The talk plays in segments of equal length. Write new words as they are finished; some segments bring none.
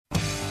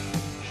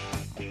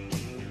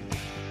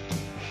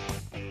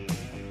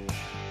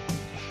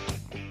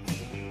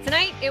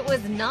Tonight, it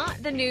was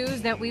not the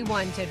news that we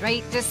wanted,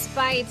 right?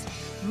 Despite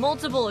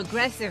multiple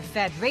aggressive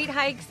Fed rate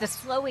hikes, the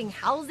slowing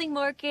housing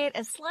market,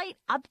 a slight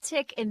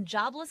uptick in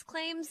jobless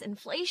claims,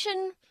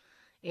 inflation,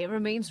 it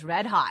remains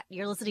red hot.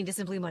 You're listening to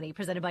Simply Money,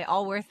 presented by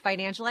Allworth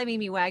Financial. I'm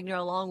Amy Wagner,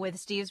 along with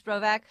Steve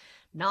Sprovak.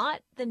 Not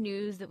the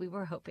news that we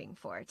were hoping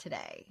for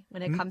today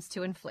when it comes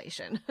to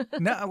inflation.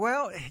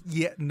 No,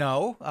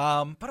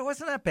 but it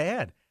wasn't that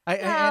bad.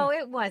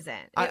 It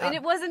wasn't. And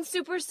it wasn't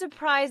super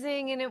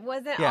surprising, and it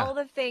wasn't all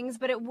the things,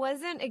 but it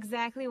wasn't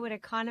exactly what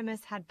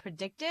economists had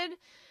predicted.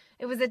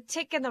 It was a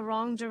tick in the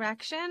wrong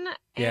direction,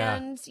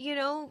 and,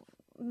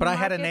 but I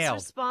had a nail.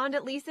 Respond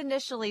at least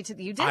initially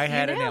to you. I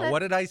had a nail. What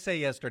did I say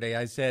yesterday?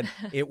 I said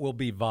it will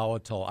be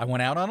volatile. I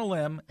went out on a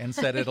limb and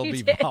said it'll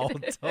be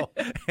volatile.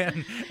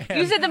 And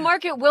you said the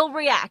market will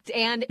react,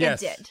 and it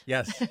did.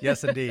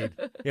 Yes, indeed.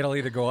 It'll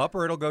either go up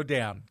or it'll go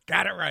down.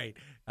 Got it right.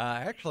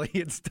 Actually,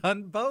 it's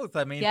done both.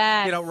 I mean,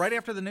 right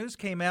after the news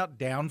came out,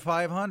 down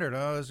 500.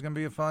 Oh, this is going to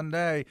be a fun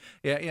day.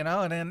 Yeah,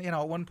 and then,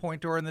 at one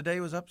point during the day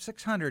it was up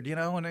 600,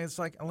 and it's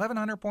like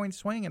 1,100 point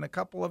swing in a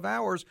couple of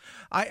hours.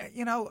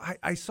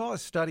 I saw a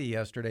study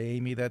yesterday,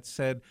 Amy, that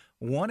said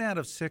 1 out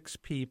of 6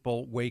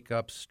 people wake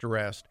up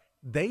stressed.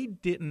 They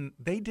didn't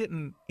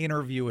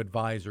interview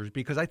advisors,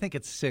 because I think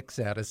it's 6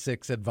 out of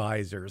 6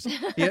 advisors.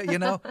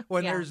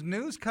 When there's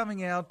news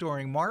coming out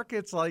during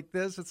markets like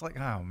this, it's like,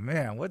 oh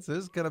man, what's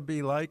this going to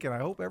be like? And I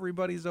hope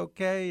everybody's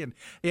okay. And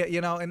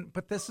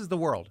but this is the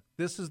world.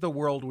 This is the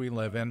world we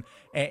live in.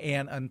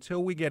 And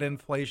until we get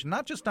inflation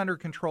not just under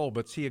control,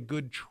 but see a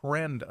good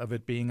trend of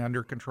it being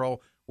under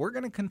control, we're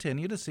going to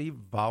continue to see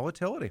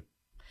volatility.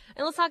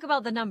 And let's talk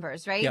about the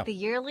numbers, right? Yeah. The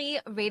yearly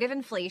rate of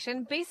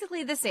inflation,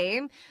 basically the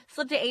same,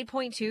 slipped to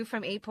 8.2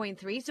 from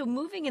 8.3, so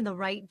moving in the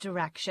right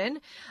direction.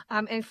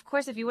 And of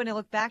course, if you want to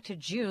look back to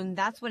June,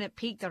 that's when it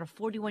peaked at a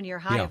 41-year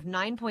high of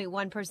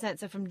 9.1%.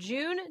 So from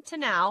June to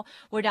now,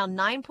 we're down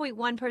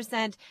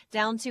 9.1%,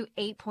 down to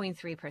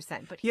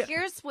 8.3%. But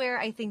here's where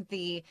I think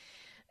the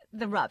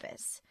rub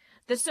is.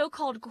 The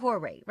so-called core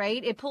rate,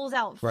 right? It pulls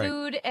out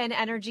food and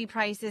energy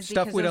prices.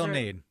 Stuff we don't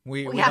need.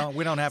 We don't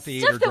have to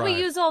eat or drive. Stuff that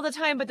we use all the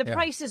time, but the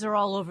prices are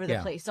all over the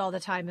place all the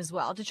time as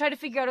well. To try to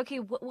figure out, okay,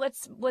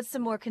 what's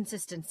some more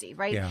consistency,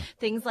 right? Yeah.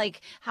 Things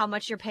like how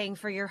much you're paying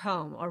for your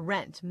home or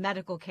rent,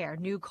 medical care,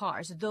 new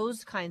cars,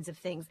 those kinds of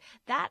things.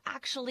 That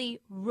actually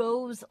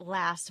rose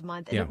last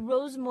month, and it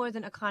rose more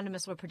than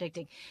economists were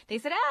predicting. They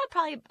said,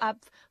 probably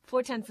up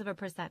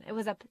 0.4%. It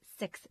was up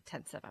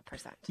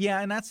 0.6%.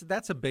 Yeah, and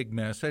that's a big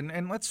miss.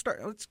 And let's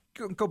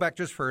go back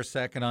just for a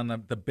second on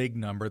the big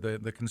number,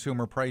 the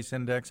consumer price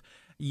index.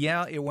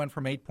 Yeah, it went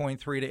from 8.3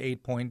 to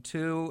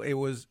 8.2. It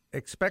was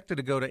expected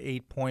to go to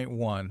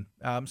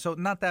 8.1. So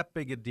not that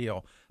big a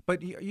deal.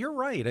 But you're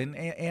right.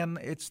 And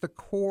it's the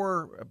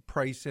core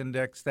price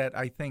index that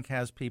I think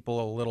has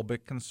people a little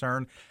bit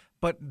concerned.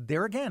 But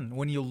there again,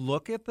 when you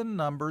look at the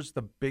numbers,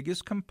 the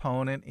biggest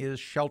component is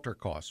shelter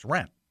costs,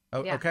 rent.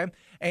 Okay.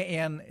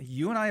 And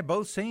you and I have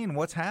both seen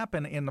what's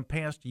happened in the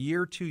past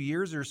year, 2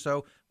 years or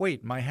so.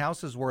 Wait, my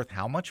house is worth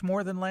how much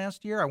more than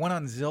last year? I went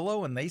on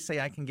Zillow and they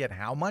say I can get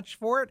how much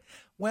for it?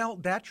 Well,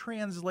 that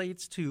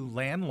translates to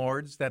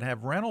landlords that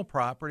have rental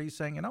properties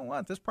saying, you know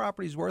what, this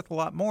property is worth a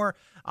lot more.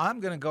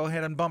 I'm going to go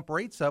ahead and bump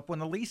rates up when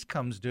the lease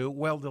comes due.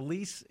 Well, the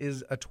lease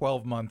is a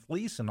 12-month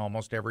lease in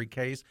almost every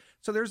case.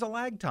 So there's a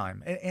lag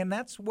time. And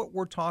that's what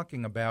we're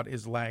talking about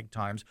is lag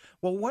times.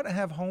 Well, what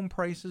have home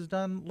prices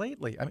done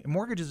lately? I mean,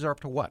 mortgages are up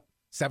to what?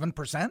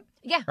 7%?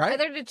 Yeah, right?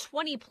 They're at a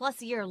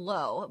 20-plus year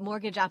low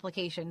mortgage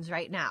applications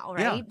right now,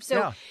 right?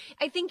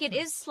 I think it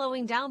is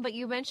slowing down, but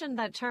you mentioned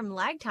that term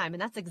lag time, and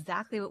that's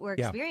exactly what we're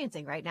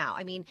experiencing right now.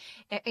 I mean,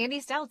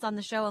 Andy Stout's on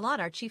the show a lot,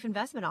 our chief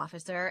investment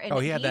officer.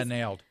 And he had that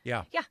nailed.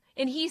 Yeah. Yeah,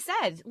 and he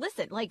said,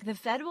 listen, the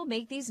Fed will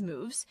make these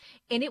moves,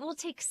 and it will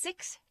take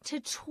 6 to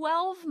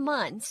 12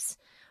 months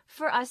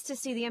for us to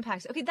see the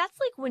impacts. Okay, that's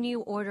like when you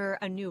order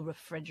a new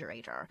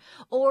refrigerator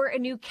or a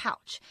new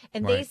couch,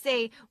 and they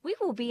say, we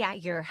will be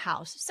at your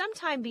house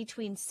sometime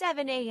between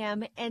 7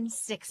 a.m. and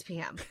 6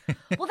 p.m.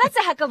 Well, that's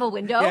a heck of a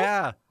window.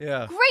 Yeah.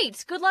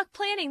 Great. Good luck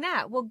planning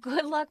that. Well,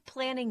 good luck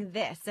planning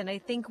this. And I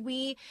think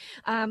we,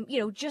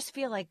 just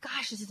feel like,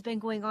 gosh, this has been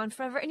going on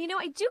forever. And,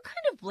 I do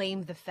kind of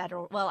blame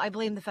I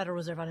blame the Federal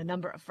Reserve on a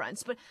number of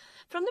fronts. But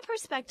from the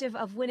perspective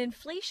of when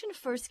inflation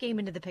first came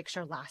into the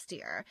picture last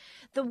year,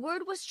 the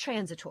word was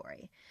transitory.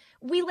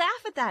 We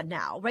laugh at that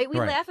now, right? We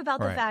laugh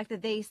about the fact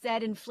that they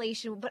said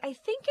inflation, but I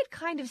think it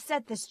kind of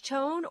set this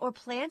tone or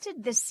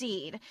planted the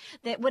seed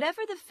that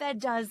whatever the Fed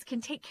does can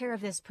take care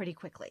of this pretty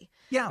quickly.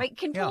 Yeah. Right?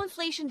 Can pull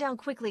inflation down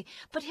quickly.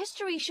 But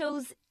history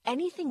shows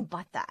anything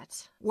but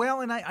that.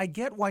 Well, and I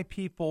get why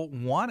people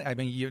want,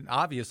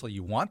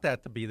 you want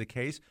that to be the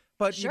case.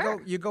 But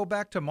Sure. you go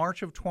back to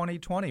March of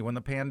 2020 when the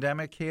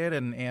pandemic hit,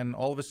 and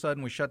all of a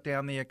sudden we shut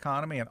down the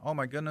economy, and oh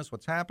my goodness,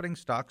 what's happening?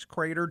 Stocks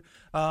cratered.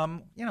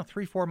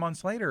 3-4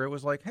 months later, it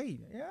was like, hey,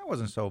 yeah, it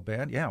wasn't so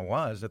bad. Yeah, it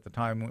was at the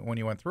time when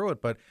you went through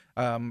it, but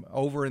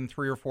over in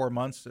 3 or 4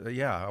 months,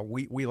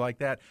 we like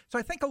that. So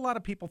I think a lot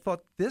of people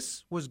thought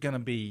this was going to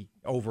be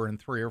over in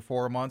 3 or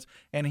 4 months,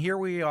 and here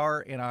we are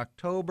in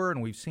October,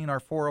 and we've seen our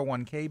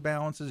 401k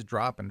balances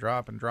drop and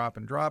drop and drop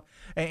and drop.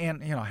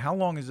 And how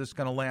long is this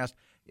going to last?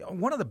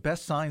 One of the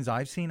best signs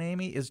I've seen,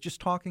 Amy, is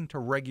just talking to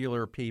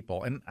regular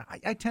people. And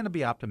I tend to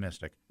be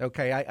optimistic.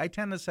 Okay. I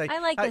tend to say, I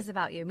like this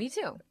about you. Me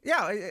too.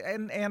 yeah.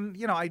 And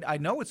I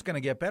know it's going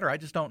to get better. I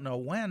just don't know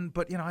when.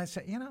 But, I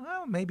say,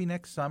 maybe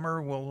next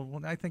summer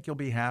I think you'll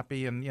be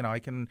happy. And, I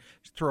can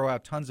throw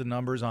out tons of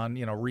numbers on,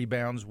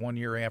 rebounds 1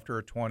 year after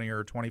a 20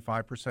 or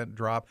 25%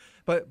 drop.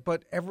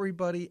 But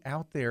everybody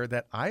out there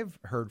that I've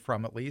heard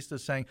from at least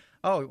is saying,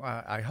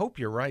 I hope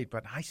you're right,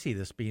 but I see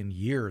this being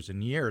years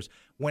and years.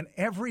 When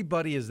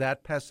everybody is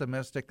that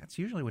pessimistic, that's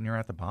usually when you're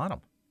at the bottom.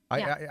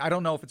 Yeah. I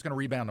don't know if it's going to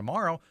rebound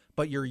tomorrow,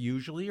 but you're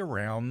usually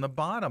around the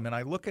bottom. And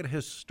I look at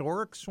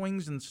historic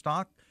swings in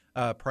stock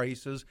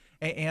prices,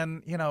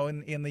 and in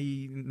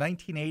the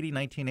 1980,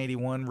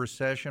 1981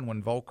 recession,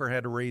 when Volcker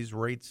had to raise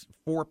rates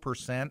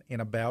 4% in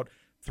about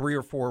 3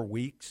 or 4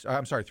 weeks,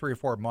 3 or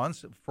 4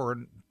 months for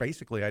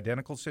basically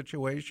identical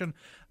situation.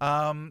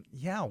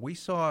 We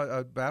saw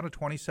about a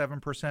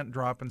 27%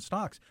 drop in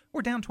stocks.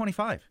 We're down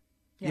 25.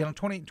 Yeah.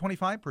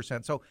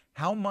 25%. So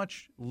how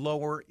much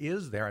lower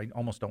is there? I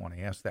almost don't want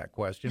to ask that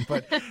question,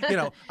 but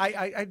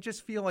I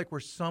just feel like we're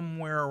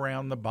somewhere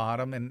around the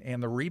bottom,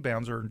 and the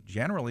rebounds are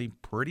generally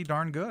pretty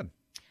darn good.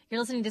 You're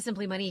listening to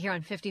Simply Money here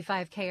on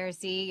 55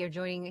 KRC. You're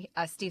joining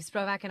Steve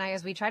Sprovak and I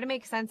as we try to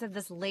make sense of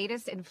this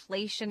latest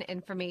inflation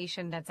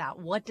information that's out.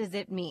 What does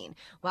it mean?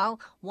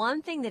 Well,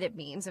 one thing that it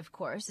means, of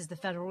course, is the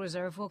Federal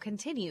Reserve will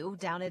continue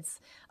down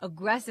its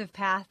aggressive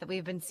path that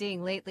we've been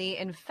seeing lately.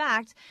 In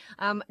fact,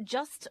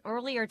 just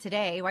earlier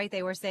today, right,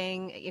 they were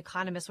saying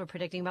economists were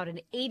predicting about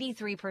an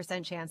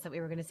 83% chance that we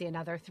were going to see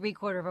another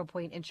 3/4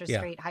 point interest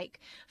rate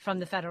hike from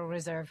the Federal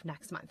Reserve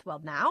next month. Well,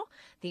 now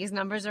these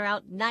numbers are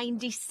out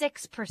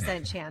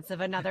 96% chance of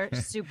another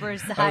super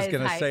size I was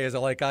going to hike. say, is it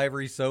like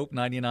Ivory Soap,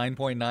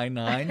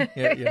 99.99?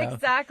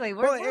 Exactly.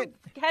 We're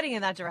heading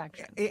in that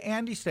direction.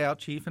 Andy Stout,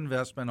 Chief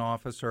Investment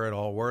Officer at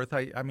Allworth,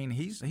 I mean,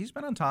 he's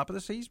been on top of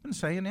this. He's been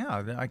saying,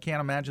 I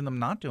can't imagine them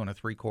not doing a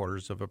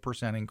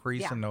 0.75%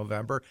 increase in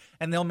November,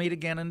 and they'll meet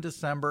again in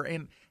December,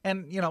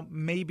 and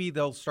maybe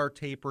they'll start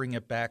tapering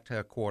it back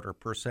to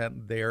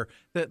 0.25% there.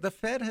 The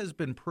Fed has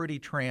been pretty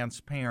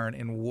transparent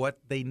in what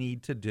they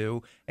need to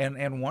do,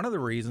 and one of the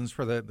reasons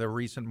for the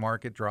recent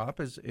market drop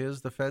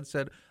is the Fed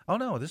said, oh,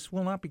 no, this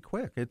will not be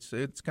quick. It's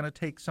going to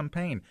take some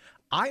pain.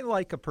 I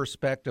like a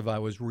perspective I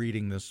was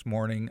reading this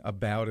morning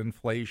about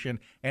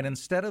inflation, and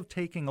instead of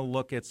taking a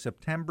look at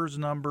September's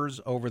numbers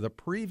over the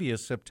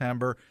previous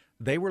September,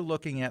 they were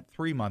looking at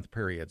 3-month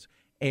periods.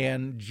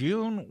 And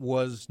June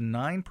was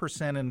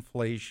 9%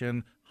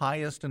 inflation,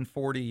 highest in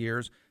 40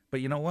 years.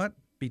 But you know what?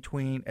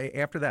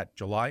 After that,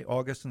 July,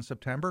 August, and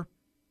September,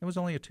 it was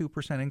only a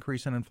 2%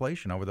 increase in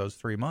inflation over those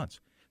 3 months.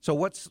 So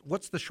what's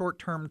the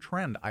short-term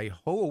trend? I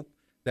hope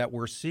that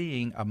we're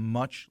seeing a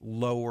much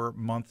lower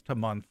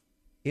month-to-month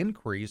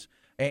increase,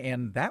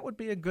 and that would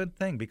be a good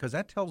thing because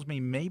that tells me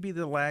maybe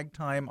the lag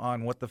time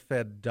on what the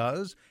Fed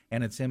does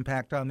and its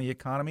impact on the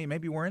economy,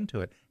 maybe we're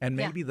into it. And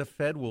maybe the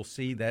Fed will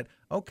see that,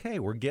 okay,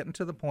 we're getting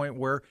to the point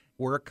where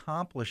we're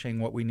accomplishing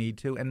what we need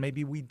to, and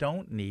maybe we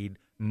don't need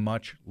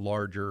much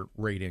larger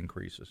rate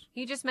increases.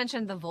 You just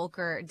mentioned the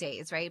Volcker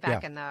days, right?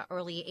 Back in the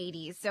early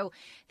 80s. So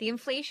the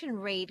inflation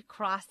rate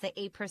crossed the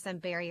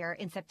 8% barrier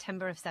in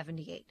September of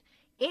 78.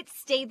 It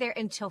stayed there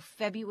until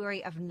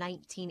February of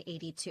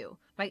 1982,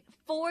 right?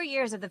 4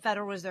 years of the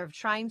Federal Reserve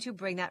trying to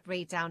bring that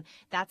rate down.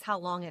 That's how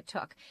long it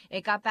took.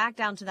 It got back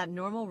down to that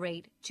normal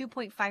rate,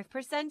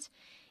 2.5%.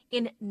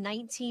 In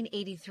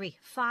 1983,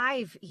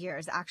 5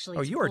 years actually.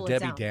 Oh, you are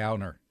Debbie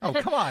Downer. Oh,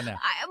 come on now.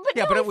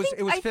 But it was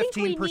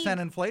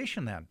 15%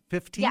 inflation then.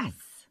 15. Yes.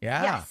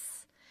 Yeah. Yes.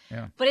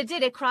 Yeah. But it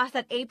did. It crossed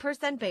that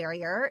 8%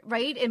 barrier,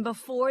 right? And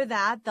before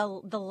that,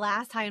 the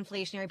last high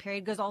inflationary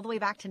period goes all the way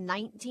back to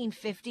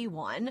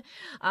 1951,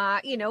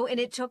 and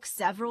it took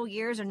several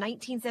years, or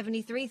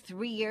 1973,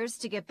 3 years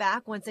to get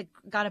back once it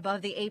got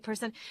above the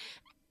 8%.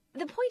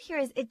 The point here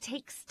is it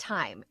takes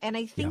time. And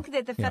I think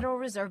that the Federal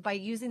Reserve, by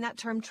using that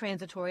term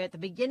transitory at the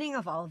beginning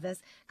of all of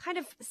this, kind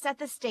of set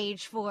the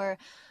stage for,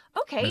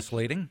 okay.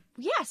 Misleading?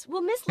 Yes.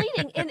 Well,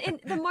 misleading.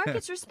 and the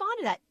markets respond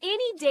to that.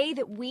 Any day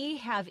that we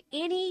have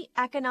any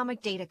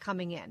economic data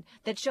coming in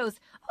that shows,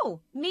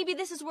 oh, maybe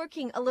this is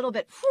working a little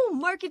bit,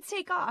 markets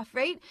take off,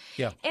 right?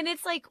 Yeah. And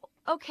it's like,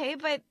 okay,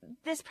 but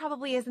this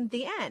probably isn't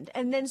the end.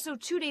 And then so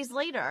 2 days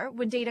later,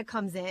 when data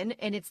comes in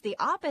and it's the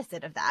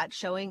opposite of that,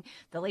 showing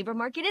the labor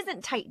market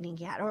isn't tightening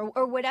yet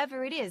or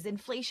whatever it is,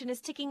 inflation is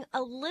ticking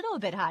a little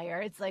bit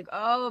higher. It's like,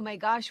 oh my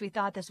gosh, we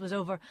thought this was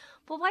over.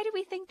 Well, why do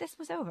we think this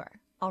was over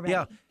already?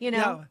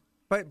 Yeah.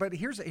 But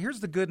here's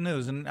the good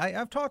news, and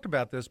I've talked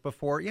about this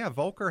before. Yeah,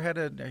 Volcker had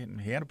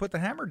to put the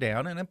hammer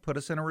down, and it put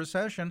us in a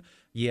recession.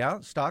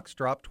 Yeah, stocks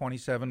dropped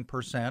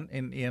 27%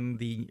 in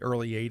the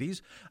early 80s,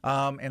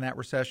 and that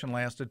recession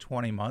lasted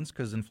 20 months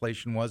because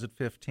inflation was at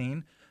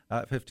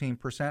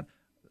 15%.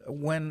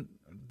 When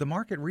the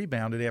market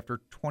rebounded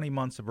after 20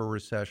 months of a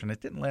recession, it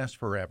didn't last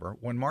forever.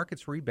 When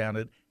markets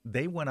rebounded,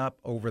 they went up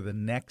over the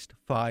next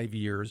 5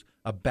 years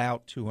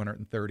about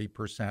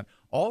 230%.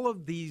 All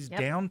of these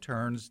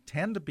downturns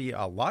tend to be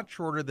a lot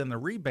shorter than the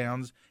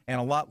rebounds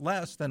and a lot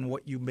less than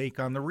what you make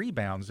on the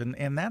rebounds.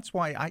 And that's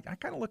why I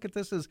kind of look at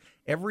this as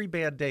every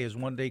bad day is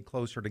one day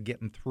closer to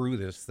getting through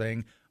this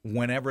thing.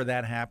 Whenever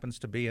that happens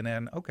to be, and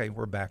then, okay,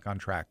 we're back on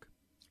track.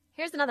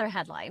 Here's another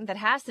headline that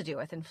has to do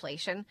with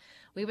inflation.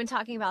 We've been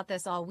talking about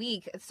this all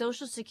week.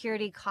 Social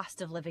Security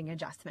cost of living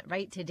adjustment,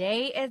 right?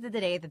 Today is the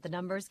day that the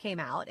numbers came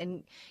out.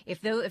 And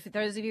if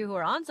those of you who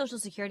are on Social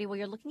Security, well,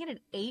 you're looking at an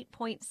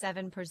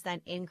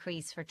 8.7%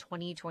 increase for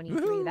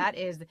 2023. Woo-hoo. That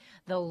is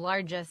the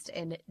largest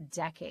in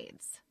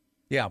decades.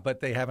 Yeah, but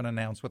they haven't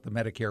announced what the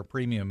Medicare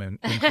premium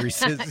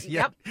increase is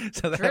yet. Yep,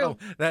 so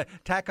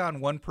tack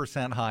on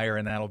 1% higher,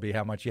 and that'll be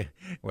how much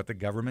what the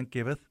government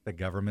giveth, the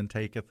government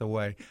taketh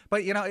away.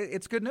 But,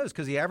 it's good news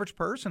because the average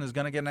person is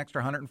going to get an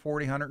extra $140,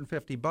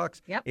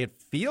 $150. Yep. It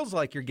feels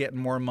like you're getting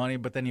more money,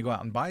 but then you go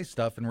out and buy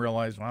stuff and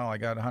realize, well, I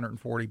got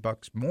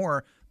 $140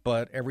 more,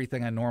 but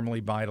everything I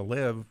normally buy to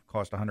live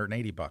cost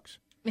 $180.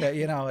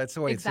 It's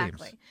the way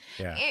exactly. It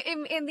seems. Yeah.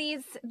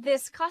 In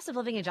this cost of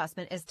living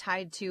adjustment is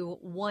tied to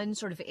one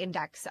sort of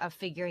index of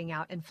figuring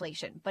out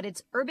inflation, but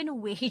it's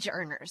urban wage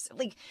earners,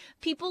 like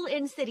people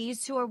in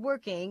cities who are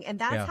working, and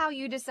that's how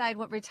you decide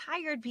what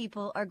retired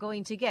people are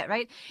going to get,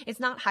 right? It's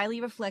not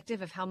highly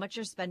reflective of how much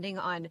you're spending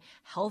on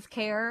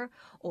healthcare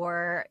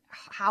or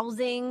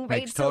housing,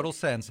 right? Makes total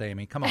sense,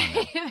 Amy. Come on.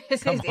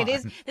 This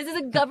is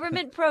a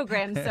government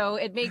program, so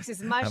it makes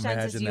as much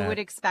sense as you would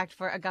expect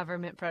for a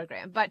government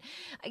program. But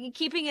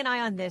keeping an eye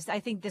on this, I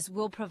think this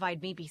will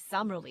provide maybe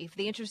some relief.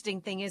 The interesting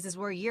thing is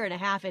we're a year and a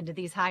half into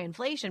these high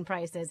inflation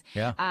prices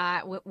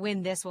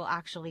when this will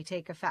actually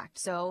take effect.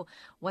 So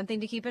one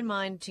thing to keep in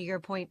mind, to your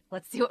point,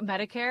 let's see what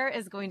Medicare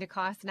is going to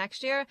cost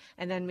next year,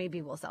 and then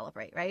maybe we'll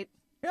celebrate, right?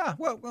 Yeah,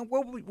 well,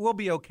 we'll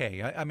be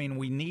okay. I mean,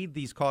 we need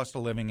these cost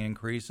of living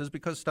increases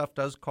because stuff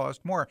does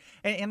cost more.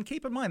 And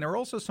keep in mind, there are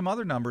also some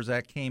other numbers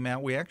that came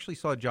out. We actually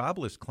saw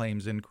jobless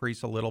claims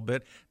increase a little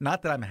bit.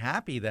 Not that I'm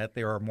happy that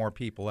there are more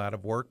people out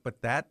of work,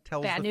 but that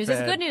tells bad the news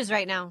Fed, is good news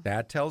right now.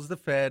 That tells the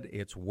Fed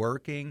it's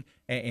working,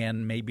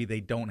 and maybe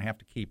they don't have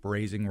to keep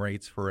raising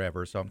rates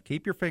forever. So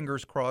keep your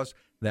fingers crossed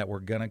that we're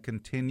going to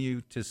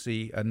continue to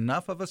see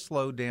enough of a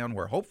slowdown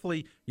where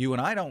hopefully you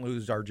and I don't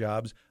lose our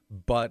jobs,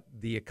 but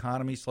the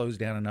economy slows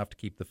down enough to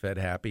keep the Fed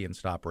happy and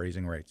stop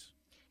raising rates.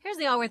 Here's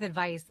the all-worth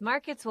advice.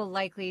 Markets will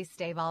likely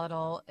stay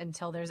volatile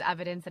until there's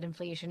evidence that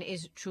inflation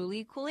is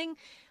truly cooling.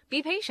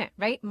 Be patient,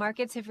 right?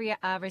 Markets have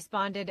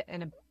responded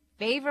in a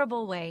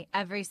favorable way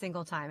every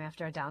single time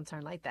after a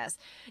downturn like this.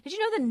 Did you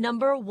know the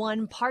number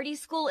one party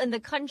school in the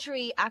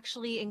country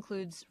actually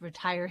includes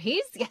retirees?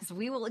 Yes,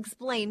 we will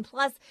explain.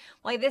 Plus,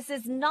 why this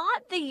is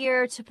not the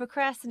year to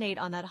procrastinate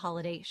on that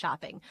holiday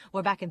shopping.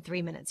 We're back in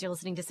 3 minutes. You're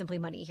listening to Simply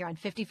Money here on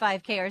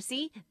 55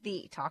 KRC,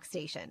 the talk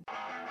station.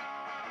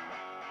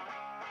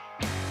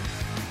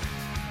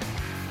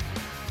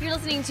 You're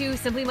listening to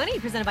Simply Money,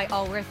 presented by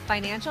Allworth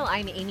Financial.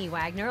 I'm Amy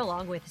Wagner,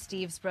 along with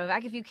Steve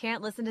Sprovak. If you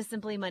can't listen to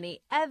Simply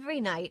Money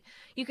every night,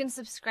 you can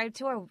subscribe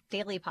to our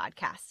daily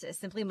podcast,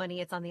 Simply Money.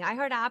 It's on the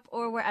iHeart app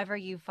or wherever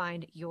you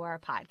find your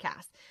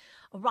podcast.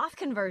 A Roth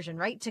conversion,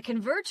 right? To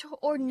convert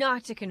or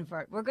not to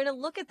convert. We're going to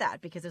look at that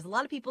because there's a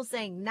lot of people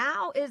saying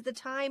now is the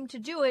time to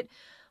do it.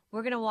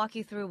 We're going to walk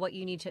you through what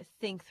you need to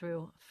think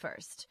through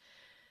first.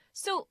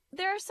 So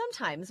there are some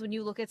times when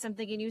you look at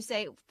something and you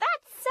say, that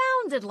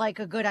sounded like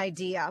a good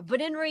idea,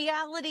 but in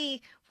reality,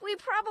 we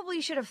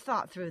probably should have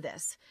thought through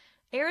this.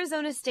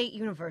 Arizona State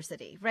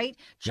University, right?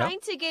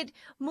 Trying to get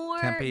more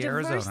Tempe,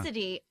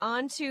 diversity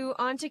onto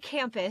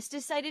campus,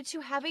 decided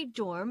to have a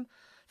dorm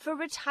for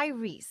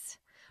retirees.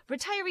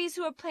 Retirees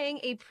who are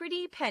paying a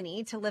pretty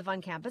penny to live on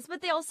campus,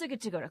 but they also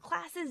get to go to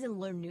classes and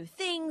learn new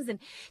things and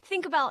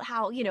think about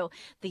how, the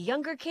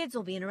younger kids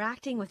will be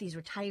interacting with these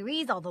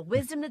retirees, all the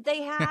wisdom that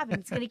they have,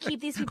 and it's going to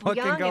keep these people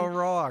young. What could go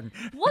wrong?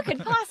 What could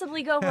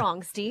possibly go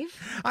wrong, Steve?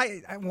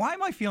 Why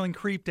am I feeling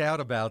creeped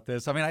out about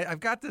this? I mean, I've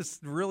got this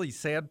really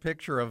sad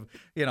picture of,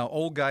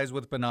 old guys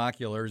with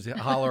binoculars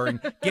hollering,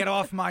 get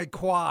off my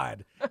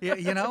quad.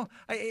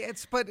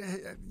 But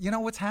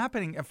what's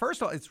happening?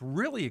 First of all, it's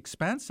really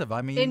expensive.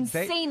 I mean,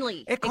 insanely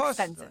it costs,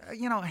 expensive.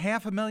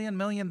 $500,000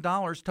 million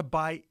to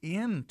buy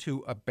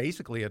into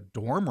basically a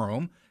dorm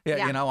room,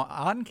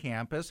 on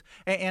campus.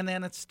 And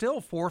then it's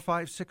still $4,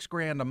 $5,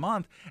 $6 a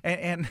month.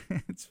 And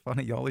it's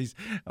funny, all these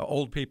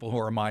old people who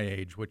are my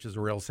age, which is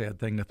a real sad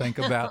thing to think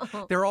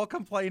about. They're all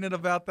complaining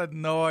about the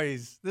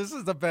noise. This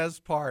is the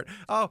best part.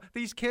 Oh,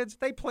 these kids,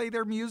 they play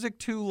their music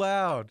too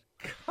loud.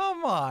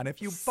 Come on.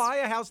 If you buy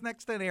a house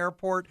next to an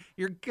airport,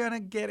 you're going to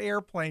get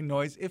airplane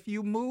noise. If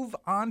you move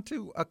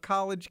onto a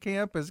college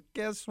campus,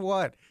 guess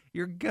what?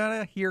 You're going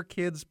to hear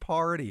kids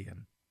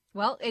partying.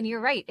 Well, and you're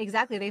right.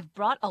 Exactly. They've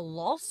brought a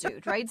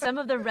lawsuit, right? Some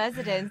of the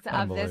residents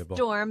of this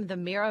dorm, the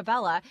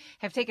Mirabella,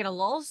 have taken a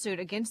lawsuit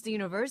against the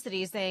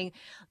university saying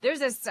there's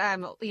this,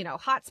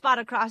 hot spot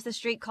across the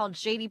street called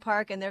Shady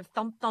Park, and they're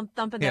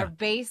thumping their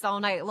bass all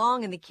night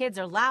long, and the kids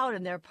are loud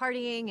and they're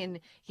partying. And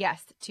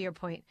yes, to your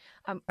point,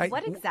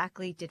 what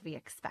exactly did we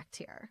expect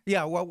here?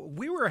 Yeah, well,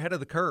 we were ahead of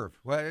the curve.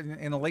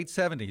 In the late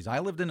 70s, I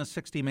lived in a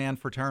 60-man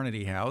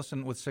fraternity house,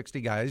 and with 60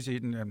 guys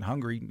and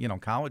hungry,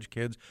 college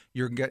kids,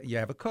 you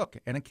have a cook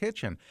and a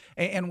kitchen.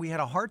 And we had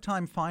a hard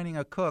time finding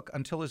a cook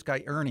until this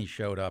guy Ernie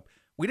showed up.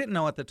 We didn't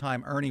know at the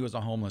time Ernie was a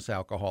homeless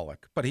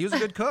alcoholic, but he was a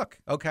good cook,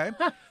 okay?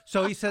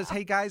 So he says,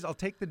 hey, guys, I'll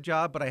take the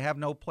job, but I have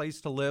no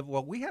place to live.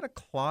 Well, we had a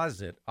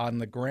closet on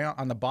the ground,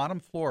 on the bottom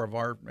floor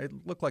of it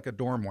looked like a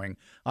dorm wing,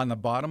 on the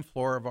bottom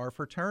floor of our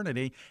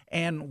fraternity,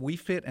 and we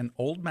fit an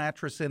old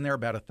mattress in there,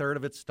 about a third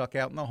of it stuck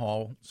out in the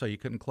hall, so you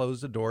couldn't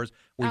close the doors.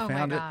 We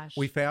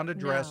found a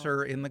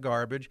dresser in the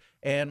garbage,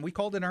 and we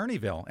called it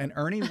Ernieville, and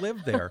Ernie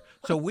lived there.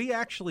 So we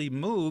actually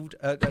moved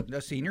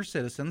a senior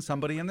citizen,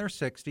 somebody in their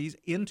 60s,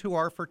 into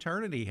our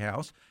fraternity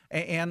house,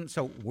 and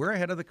so we're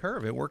ahead of the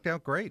curve. It worked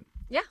out great.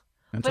 Yeah.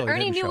 But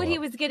Ernie knew what he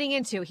was getting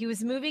into. He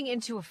was moving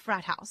into a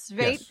frat house,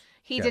 right? Yes.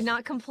 He did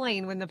not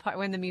complain when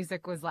the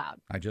music was loud.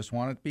 I just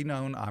want it to be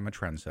known I'm a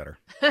trendsetter.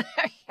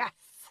 Yes.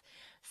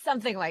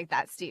 Something like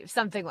that, Steve.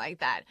 Something like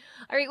that.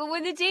 All right. Well,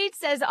 when the date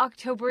says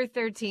October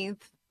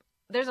 13th,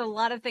 there's a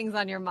lot of things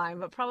on your mind,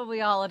 but probably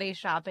holiday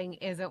shopping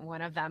isn't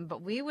one of them.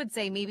 But we would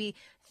say maybe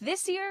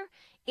this year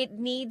it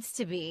needs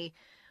to be,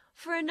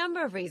 for a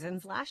number of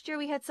reasons. Last year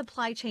we had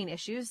supply chain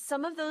issues.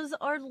 Some of those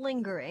are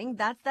lingering.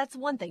 That's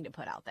one thing to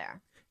put out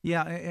there.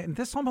 Yeah, and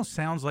this almost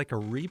sounds like a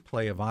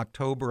replay of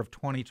October of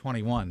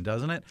 2021,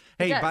 doesn't it?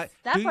 Hey,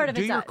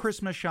 do your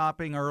Christmas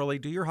shopping early,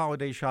 do your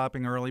holiday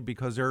shopping early,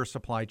 because there are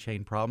supply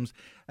chain problems.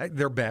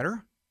 They're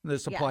better. The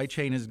supply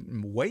chain is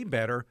way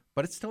better,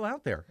 but it's still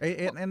out there,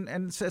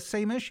 and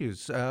same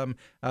issues.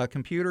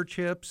 Computer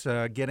chips,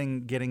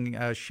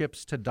 getting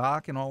ships to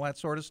dock, and all that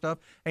sort of stuff.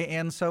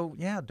 And so,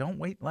 don't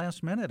wait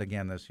last minute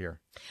again this year.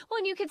 Well,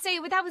 and you could say,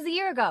 that was a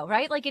year ago,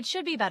 right? Like, it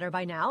should be better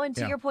by now. And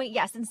to your point,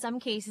 yes, in some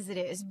cases it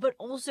is. But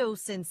also,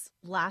 since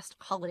last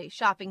holiday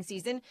shopping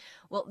season,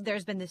 well,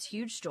 there's been this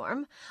huge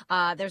storm.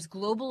 There's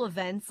global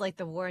events like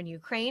the war in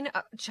Ukraine.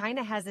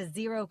 China has a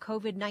zero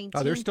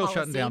COVID-19 they're still policy,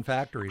 shutting down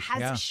factories.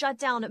 Has shut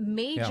down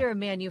major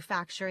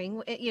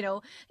manufacturing.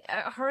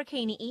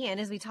 Hurricane Ian,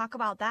 as we talk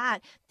about that,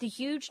 the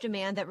huge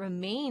demand that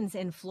remains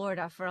in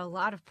Florida for a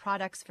lot of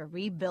products for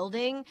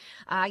rebuilding.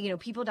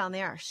 People down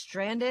there are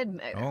stranded.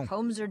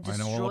 Homes are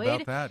destroyed. I know all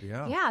about that,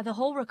 Yeah, the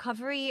whole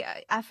recovery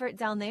effort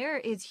down there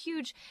is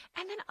huge.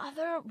 And then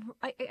other,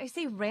 I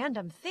say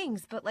random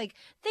things, but like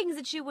things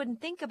that you wouldn't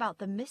think about.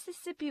 The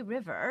Mississippi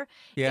River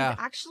is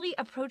actually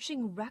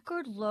approaching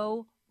record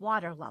low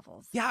water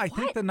levels. Yeah, I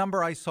think the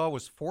number I saw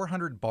was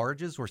 400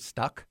 barges were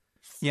stuck.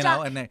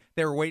 And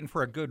they were waiting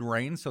for a good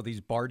rain so these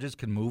barges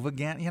can move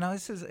again.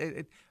 This is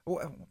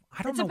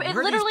I don't know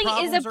where these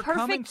problems are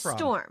coming from.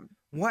 Storm.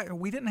 What,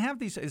 we didn't have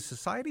these. Is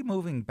society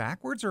moving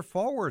backwards or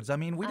forwards? I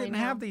mean, we didn't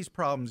have these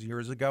problems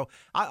years ago.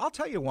 I'll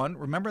tell you one.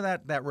 Remember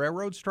that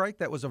railroad strike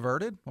that was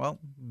averted? Well,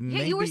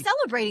 maybe. You were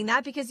celebrating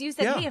that because you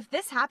said, hey, if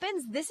this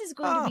happens, this is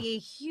going to be a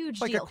huge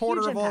deal. Like a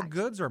quarter of all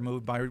goods are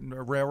moved by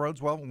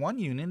railroads. Well, one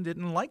union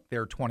didn't like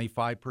their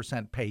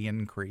 25% pay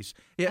increase.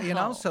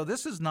 So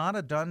this is not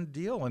a done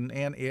deal,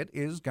 and it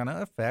is going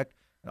to affect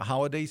the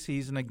holiday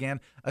season again,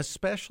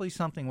 especially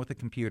something with a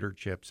computer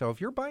chip. So if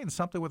you're buying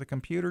something with a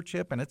computer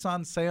chip and it's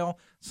on sale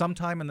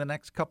sometime in the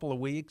next couple of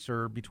weeks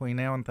or between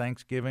now and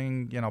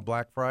Thanksgiving,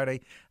 Black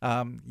Friday,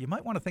 you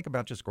might want to think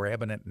about just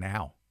grabbing it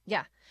now.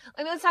 Yeah.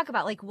 Let's talk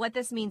about what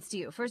this means to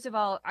you. First of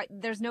all,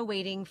 there's no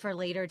waiting for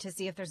later to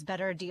see if there's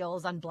better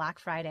deals on Black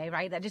Friday,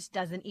 right? That just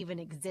doesn't even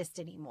exist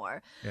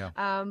anymore. Yeah.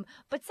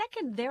 But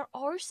second, there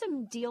are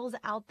some deals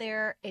out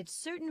there at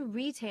certain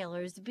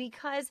retailers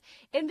because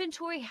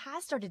inventory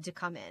has started to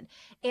come in,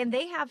 and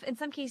they have, in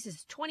some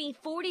cases,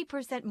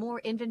 20-40% more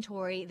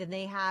inventory than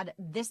they had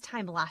this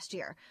time last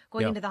year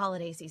going into the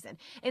holiday season.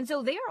 And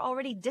so they are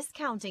already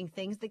discounting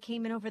things that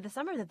came in over the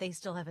summer that they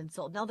still haven't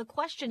sold. Now, the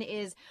question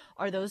is,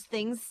 are those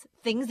things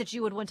that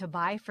you would want to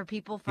buy for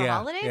people for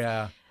holidays?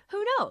 Yeah.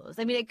 Who knows?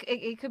 I mean,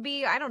 it could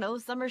be, I don't know,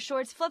 summer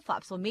shorts,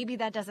 flip-flops. Well, maybe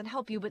that doesn't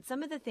help you, but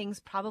some of the things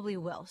probably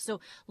will. So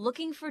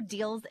looking for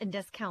deals and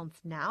discounts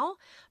now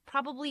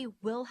probably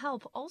will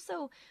help.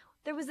 Also,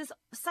 there was this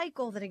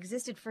cycle that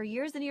existed for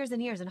years and years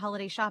and years in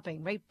holiday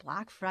shopping, right?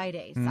 Black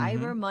Friday,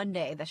 Cyber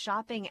Monday, the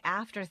shopping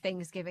after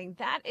Thanksgiving.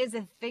 That is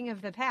a thing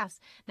of the past.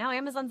 Now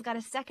Amazon's got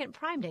a second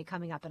Prime Day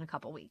coming up in a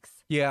couple weeks.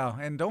 Yeah,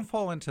 and don't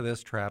fall into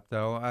this trap,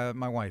 though.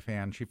 My wife,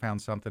 Ann, she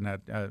found something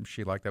that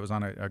she liked that was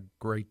on a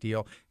great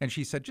deal. And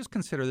she said, just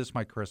consider this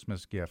my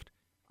Christmas gift.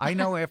 I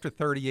know after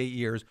 38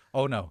 years,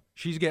 oh no,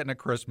 she's getting a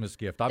Christmas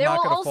gift. I'm There not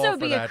will going to fall also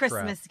for be a that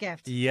Christmas trap.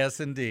 gift.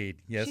 Yes,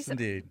 indeed. Yes,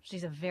 indeed.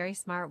 She's a very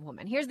smart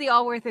woman. Here's the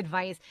Allworth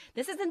advice.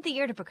 This isn't the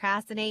year to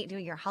procrastinate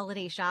doing your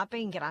holiday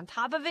shopping. Get on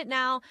top of it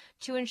now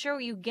to ensure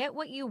you get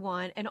what you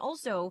want. And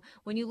also,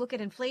 when you look at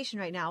inflation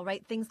right now,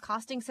 right, things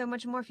costing so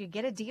much more, if you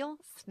get a deal,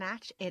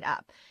 snatch it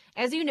up.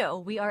 As you know,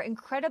 we are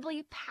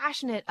incredibly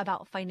passionate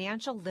about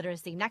financial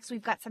literacy. Next,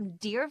 we've got some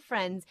dear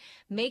friends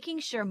making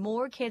sure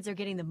more kids are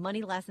getting the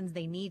money lessons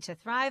they need to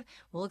thrive.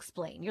 We'll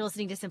explain. You're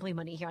listening to Simply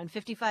Money here on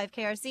 55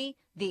 KRC,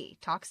 the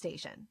talk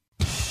station.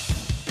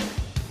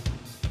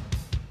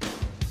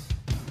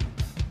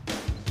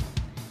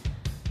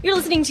 You're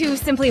listening to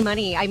Simply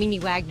Money. I'm Amy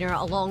Wagner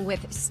along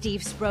with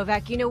Steve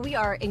Sprovak. You know, we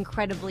are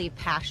incredibly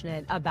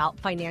passionate about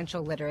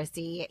financial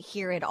literacy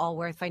here at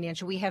Allworth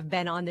Financial. We have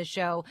been on the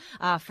show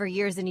for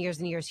years and years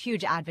and years,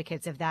 huge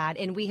advocates of that.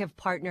 And we have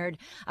partnered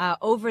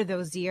over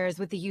those years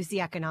with the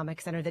UC Economic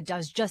Center that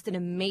does just an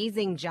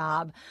amazing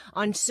job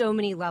on so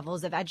many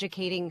levels of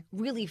educating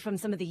really from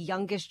some of the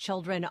youngest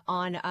children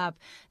on up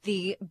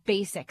the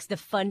basics, the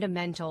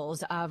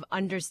fundamentals of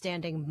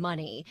understanding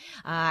money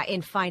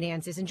and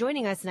finances. And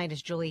joining us tonight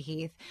is Julie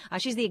Heath.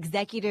 She's the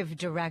executive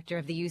director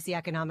of the UC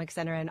Economic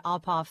Center and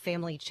APA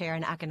Family Chair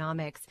in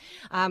Economics.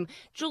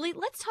 Julie,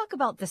 let's talk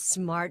about the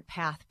Smart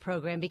Path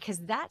program, because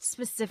that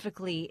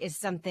specifically is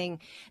something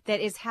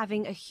that is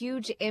having a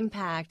huge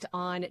impact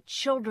on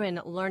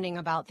children learning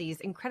about these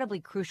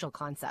incredibly crucial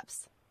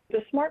concepts.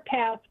 The Smart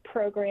Path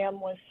program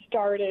was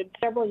started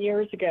several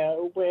years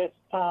ago with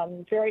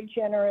very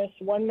generous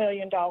 $1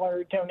 million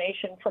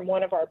donation from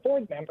one of our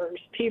board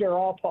members, Peter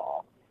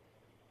Allpaw.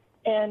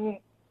 And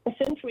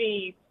since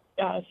we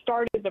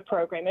started the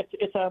program,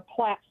 it's a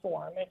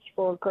platform. It's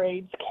for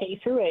grades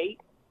K through 8.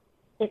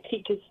 It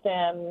teaches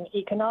them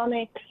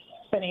economics,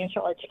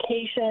 financial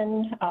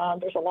education.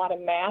 There's a lot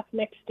of math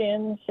mixed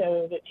in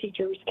so that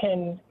teachers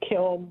can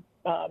kill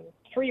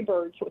 3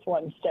 birds with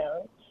one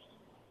stone.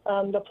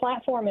 The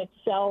platform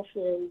itself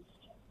is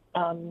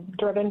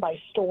driven by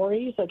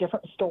stories, a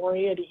different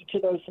story at each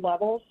of those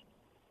levels.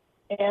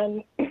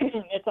 And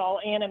it's all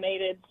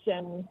animated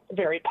and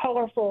very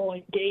colorful,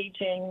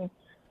 engaging.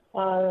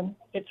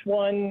 It's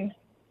won,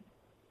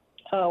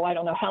 I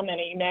don't know how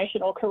many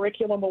National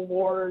Curriculum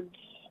Awards.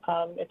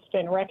 It's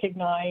been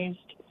recognized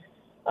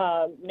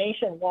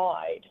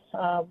nationwide.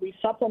 We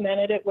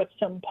supplemented it with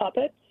some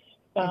puppets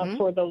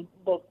for the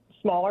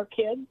smaller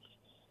kids.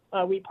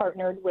 We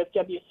partnered with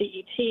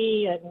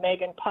WCET and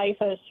Megan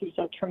Pifus, who's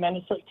a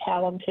tremendously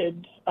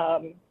talented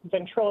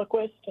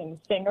ventriloquist and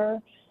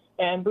singer.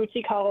 And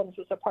Bootsy Collins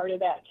was a part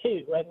of that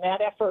too. And that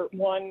effort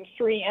won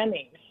 3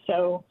 Emmys.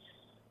 So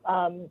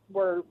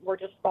we're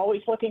just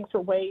always looking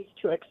for ways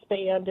to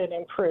expand and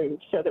improve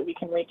so that we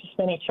can reach as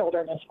many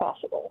children as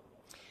possible.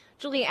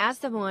 Julie, as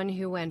someone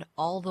who went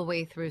all the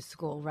way through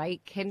school, right,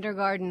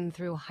 kindergarten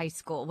through high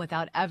school,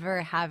 without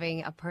ever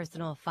having a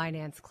personal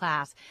finance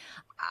class,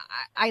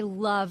 I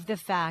love the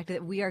fact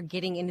that we are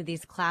getting into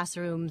these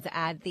classrooms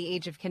at the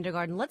age of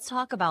kindergarten. Let's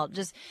talk about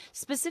just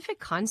specific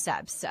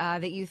concepts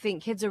that you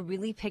think kids are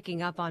really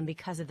picking up on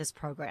because of this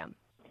program.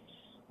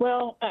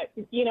 Well,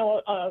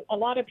 a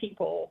lot of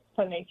people,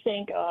 when they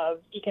think of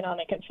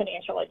economic and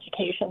financial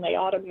education, they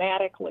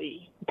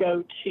automatically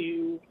go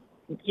to,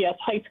 yes,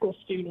 high school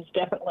students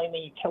definitely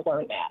need to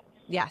learn that.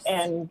 Yes.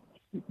 And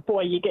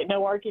boy, you get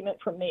no argument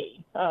from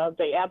me.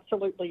 They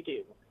absolutely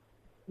do.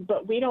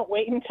 But we don't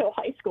wait until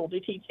high school to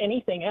teach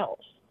anything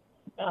else.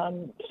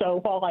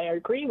 So while I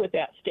agree with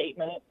that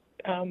statement,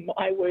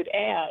 I would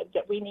add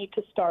that we need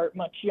to start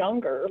much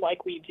younger,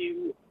 like we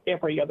do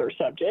every other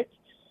subject.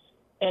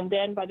 And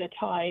then by the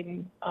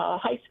time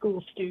high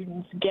school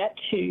students get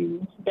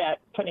to that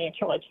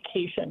financial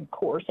education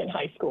course in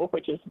high school,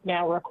 which is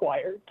now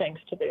required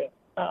thanks to the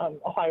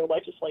Ohio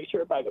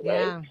legislature, by the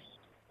way,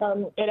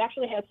 it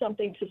actually has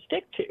something to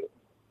stick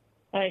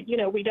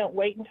to. We don't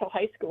wait until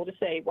high school to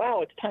say,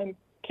 wow, it's time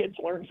kids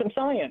learn some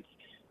science.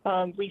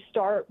 We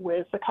start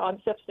with the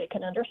concepts they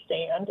can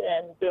understand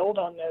and build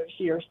on those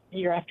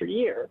year after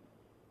year.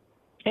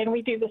 And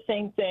we do the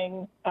same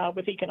thing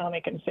with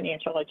economic and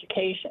financial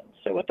education.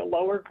 So with the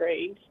lower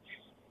grades,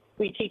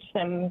 we teach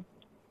them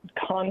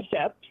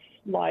concepts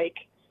like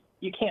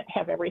you can't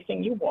have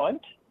everything you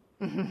want.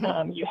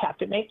 You have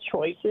to make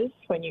choices.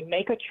 When you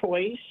make a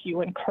choice,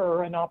 you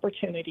incur an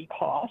opportunity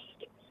cost.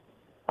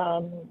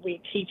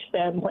 We teach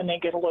them when they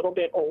get a little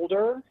bit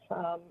older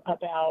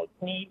about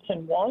needs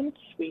and wants.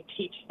 We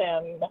teach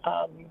them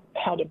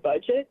how to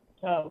budget,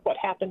 what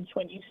happens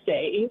when you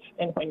save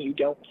and when you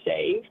don't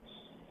save.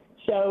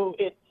 So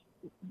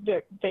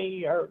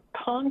they are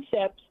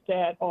concepts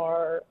that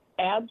are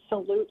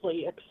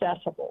absolutely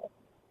accessible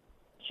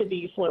to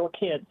these little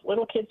kids.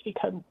 Little kids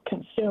become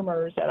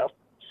consumers at a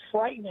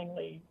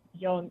frighteningly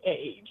young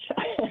age.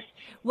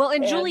 Well,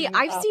 and Julie, And,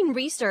 I've seen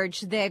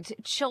research that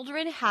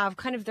children have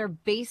kind of their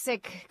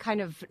basic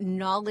kind of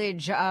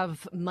knowledge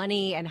of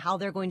money and how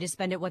they're going to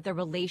spend it, what their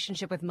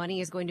relationship with money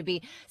is going to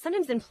be,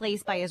 sometimes in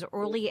place by as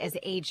early as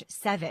age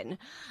 7.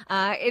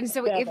 And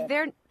so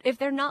if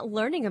they're not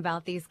learning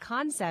about these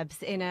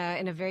concepts in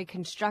a very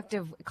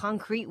constructive,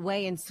 concrete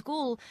way in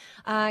school,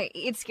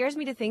 it scares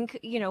me to think,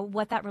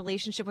 what that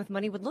relationship with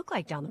money would look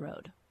like down the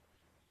road.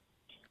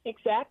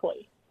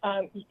 Exactly.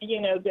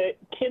 The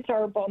kids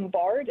are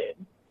bombarded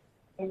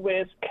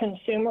with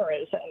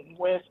consumerism,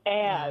 with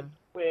ads,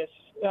 with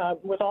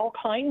all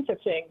kinds of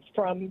things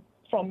from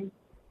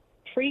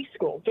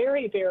preschool,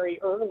 very, very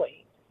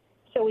early.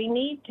 So we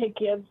need to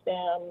give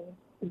them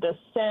the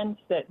sense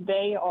that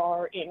they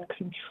are in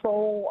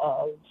control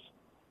of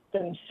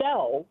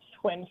themselves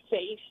when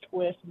faced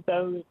with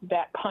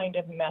that kind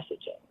of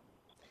messaging.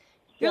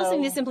 You're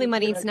listening to Simply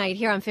Money tonight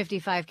here on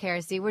 55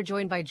 KRC. We're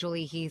joined by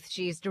Julie Heath.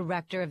 She's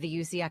director of the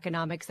UC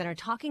Economics Center,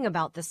 talking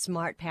about the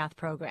Smart Path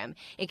program.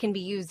 It can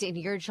be used in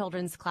your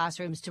children's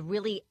classrooms to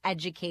really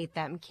educate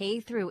them,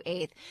 K through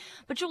 8th.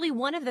 But Julie,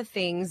 one of the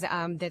things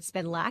that's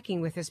been lacking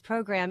with this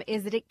program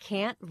is that it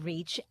can't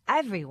reach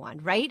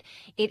everyone, right?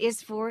 It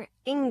is for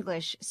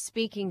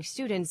English-speaking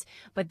students,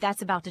 but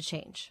that's about to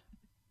change.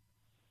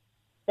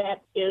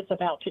 That is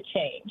about to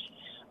change.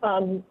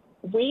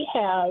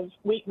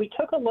 We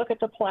took a look at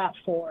the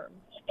platform,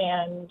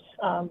 and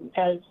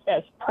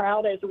as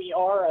proud as we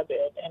are of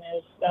it, and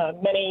as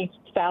many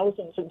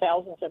thousands and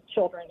thousands of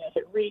children as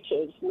it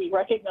reaches, we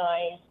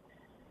recognize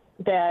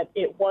that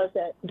it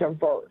wasn't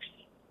diverse.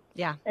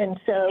 Yeah. And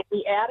so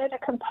we added a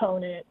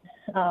component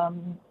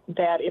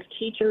that if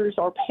teachers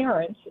or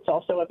parents, it's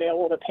also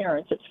available to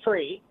parents, it's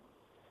free,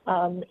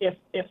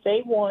 if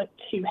they want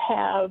to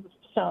have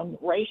some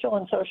racial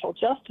and social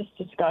justice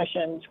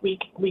discussions, we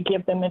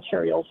give them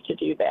materials to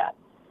do that.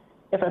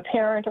 If a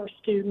parent or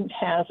student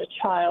has a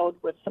child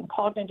with some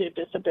cognitive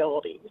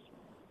disabilities,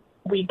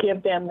 we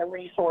give them the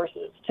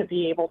resources to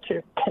be able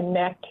to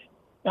connect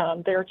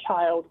their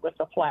child with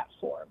the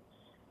platform.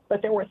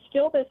 But there was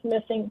still this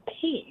missing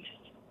piece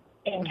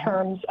in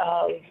terms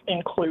of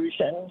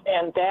inclusion,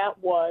 and that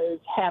was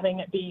having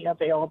it be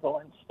available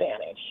in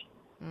Spanish.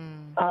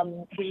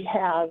 We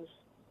have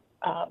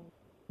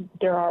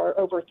there are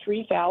over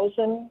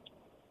 3,000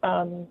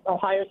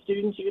 Ohio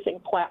students using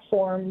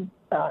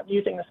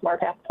the Smart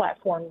Path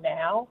platform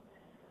now.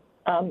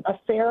 A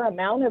fair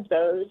amount of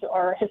those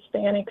are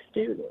Hispanic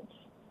students.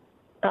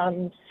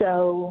 I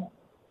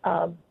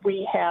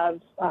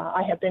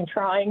have been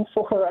trying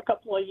for a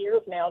couple of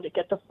years now to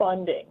get the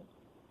funding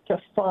to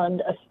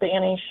fund a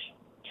Spanish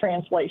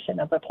translation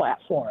of the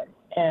platform.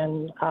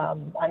 And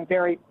I'm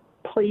very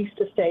pleased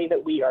to say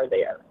that we are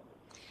there.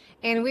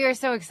 And we are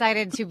so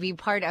excited to be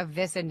part of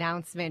this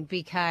announcement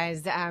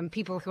because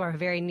people who are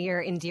very near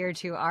and dear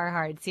to our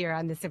hearts here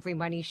on the Simply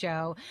Money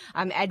Show,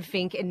 Ed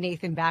Fink and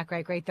Nathan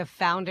Backwright, right, the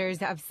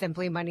founders of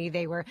Simply Money,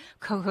 they were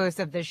co-hosts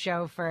of the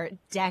show for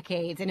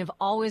decades and have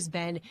always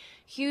been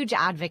huge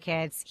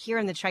advocates here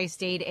in the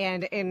tri-state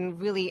and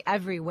really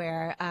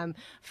everywhere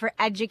for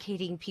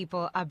educating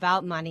people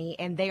about money.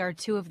 And they are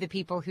two of the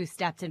people who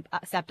stepped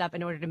up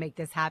in order to make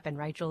this happen,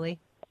 right, Julie?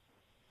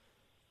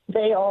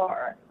 They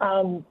are.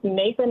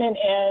 Nathan and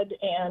Ed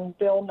and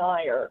Bill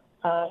Nyer,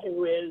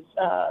 who is,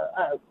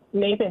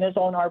 Nathan is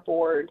on our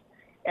board,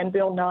 and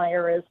Bill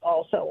Nyer is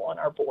also on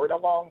our board, a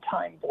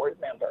longtime board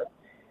member.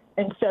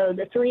 And so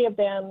the three of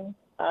them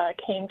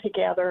came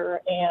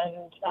together,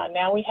 and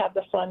now we have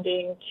the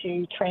funding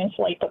to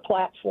translate the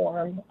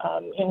platform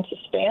into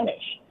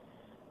Spanish.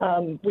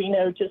 We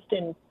know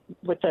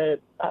with the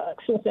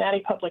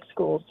Cincinnati Public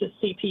Schools, just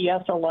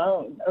CPS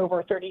alone,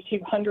 over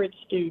 3,200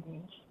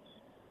 students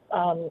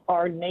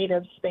are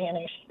native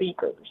Spanish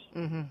speakers.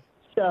 Mm-hmm.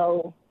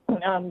 So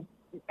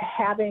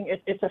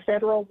it's a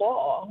federal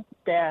law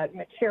that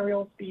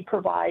materials be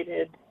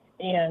provided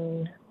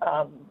in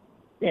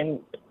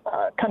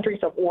countries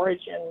of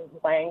origin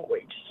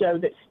language so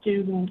that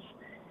students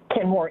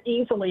can more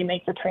easily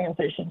make the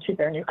transition to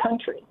their new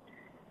country.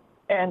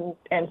 And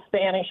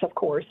Spanish, of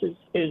course,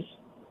 is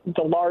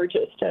the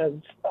largest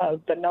of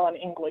the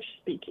non-English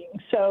speaking.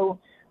 So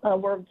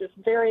we're just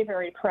very,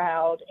 very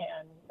proud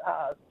and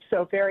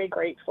so very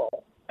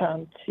grateful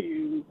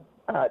to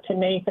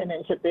Nathan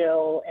and to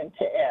Bill and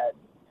to Ed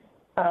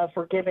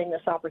for giving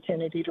this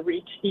opportunity to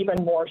reach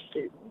even more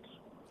students.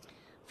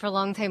 For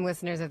longtime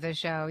listeners of the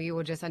show, you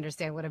will just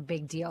understand what a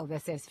big deal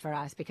this is for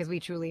us because we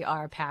truly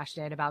are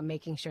passionate about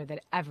making sure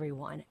that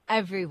everyone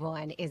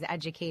is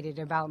educated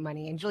about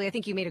money. And Julie, I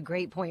think you made a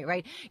great point,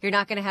 right? You're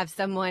not going to have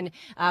someone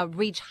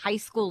reach high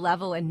school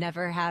level and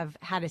never have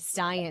had a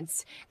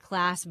science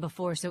class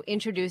before. So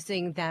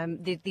introducing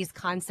these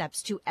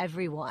concepts to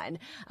everyone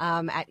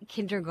at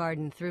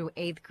kindergarten through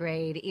 8th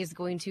grade is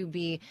going to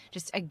be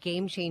just a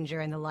game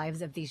changer in the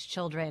lives of these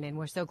children. And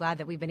we're so glad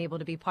that we've been able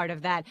to be part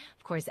of that.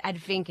 Of course,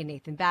 Ed Fink and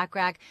Nathan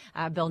Backrack.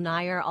 Bill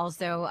Nyer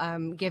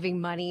also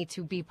giving money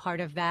to be part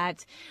of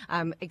that.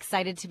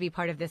 Excited to be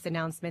part of this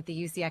announcement, the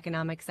UC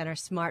Economic Center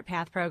Smart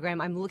Path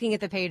program. I'm looking at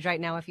the page right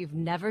now. If you've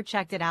never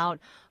checked it out,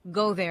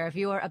 go there. If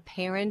you are a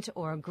parent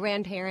or a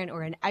grandparent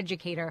or an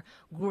educator,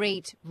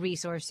 great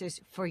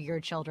resources for your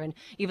children.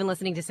 You've been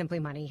listening to Simply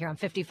Money here on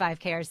 55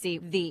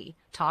 KRC, the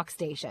talk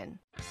station.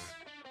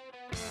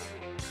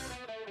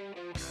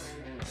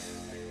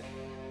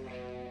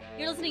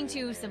 You're listening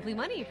to Simply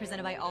Money,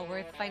 presented by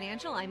Allworth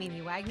Financial. I'm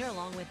Amy Wagner,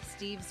 along with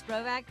Steve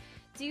Sprovak.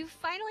 Do you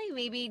finally,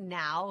 maybe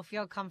now,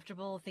 feel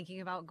comfortable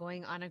thinking about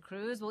going on a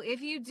cruise? Well,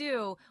 if you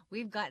do,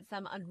 we've got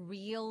some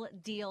unreal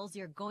deals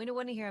you're going to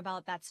want to hear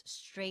about. That's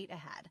straight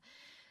ahead.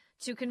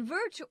 To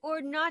convert or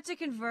not to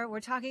convert, we're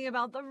talking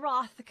about the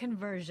Roth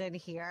conversion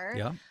here.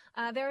 Yeah.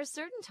 There are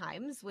certain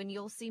times when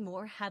you'll see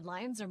more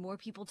headlines or more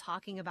people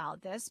talking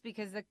about this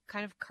because the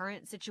kind of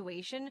current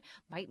situation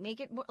might make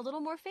it a little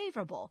more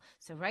favorable.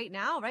 So right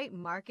now,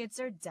 markets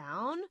are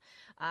down.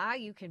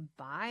 You can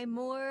buy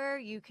more.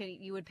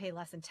 You would pay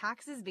less in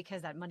taxes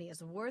because that money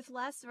is worth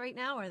less right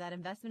now, or that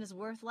investment is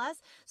worth less.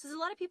 So there's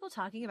a lot of people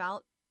talking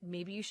about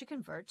maybe you should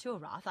convert to a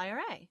Roth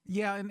IRA.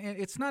 Yeah, and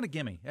it's not a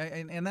gimme.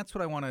 And that's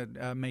what I want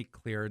to make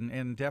clear.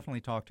 And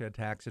definitely talk to a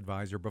tax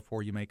advisor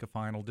before you make a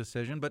final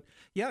decision. But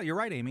yeah, you're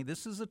right, Amy.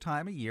 This is a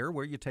time of year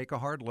where you take a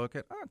hard look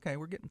at, okay,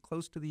 we're getting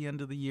close to the end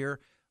of the year.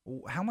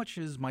 How much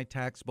is my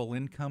taxable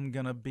income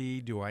going to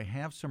be? Do I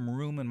have some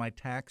room in my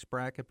tax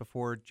bracket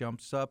before it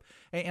jumps up?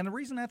 And the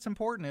reason that's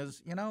important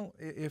is,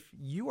 if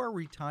you are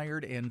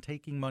retired and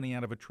taking money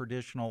out of a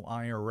traditional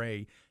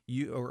IRA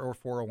or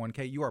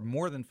 401k, you are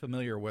more than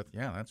familiar with,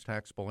 that's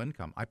taxable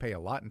income. I pay a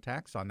lot in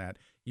tax on that.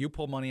 You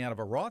pull money out of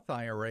a Roth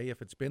IRA,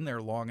 if it's been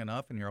there long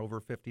enough and you're over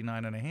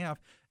 59 and a half,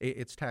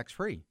 it's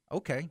tax-free.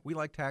 Okay, we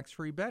like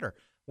tax-free better.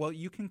 Well,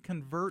 you can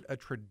convert a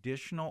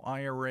traditional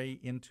IRA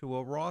into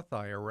a Roth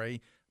IRA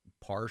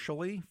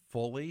partially,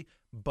 fully,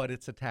 but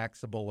it's a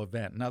taxable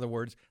event. In other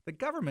words, the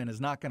government is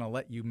not going to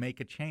let you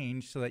make a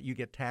change so that you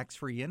get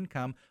tax-free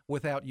income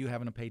without you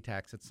having to pay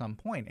tax at some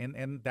point.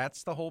 And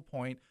that's the whole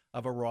point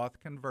of a Roth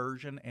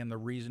conversion and the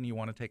reason you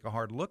want to take a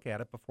hard look at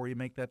it before you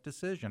make that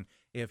decision.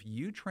 If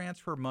you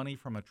transfer money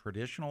from a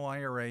traditional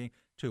IRA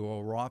to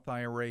a Roth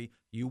IRA,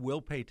 you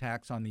will pay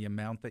tax on the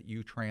amount that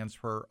you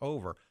transfer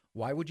over.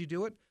 Why would you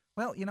do it?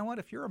 Well, you know what?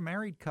 If you're a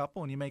married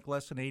couple and you make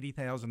less than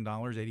 $80,000,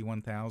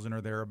 $81,000 or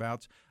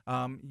thereabouts,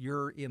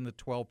 you're in the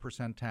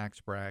 12%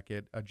 tax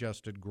bracket,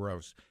 adjusted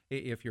gross.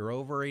 If you're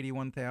over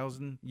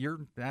 $81,000,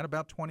 you're at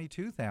about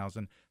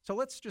 $22,000. So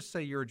let's just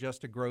say your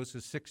adjusted gross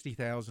is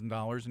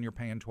 $60,000 and you're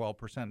paying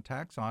 12%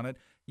 tax on it.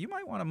 You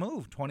might want to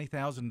move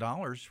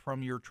 $20,000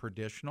 from your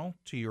traditional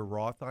to your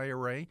Roth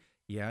IRA.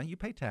 Yeah, you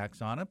pay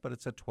tax on it, but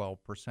it's at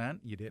 12%.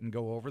 You didn't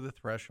go over the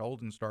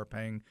threshold and start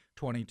paying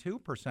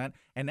 22%.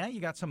 And now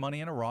you got some money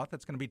in a Roth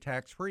that's going to be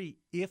tax-free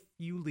if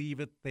you leave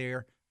it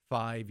there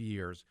 5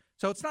 years.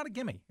 So it's not a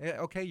gimme.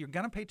 Okay, you're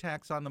going to pay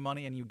tax on the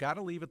money, and you got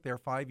to leave it there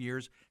 5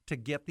 years to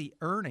get the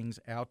earnings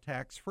out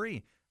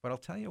tax-free. But I'll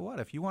tell you what,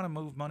 if you want to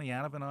move money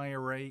out of an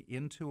IRA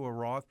into a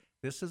Roth,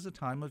 this is a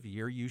time of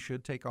year you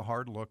should take a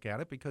hard look at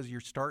it because you're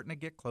starting to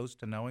get close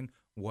to knowing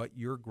what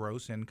your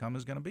gross income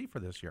is going to be for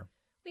this year.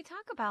 We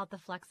talk about the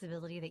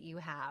flexibility that you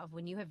have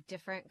when you have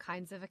different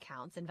kinds of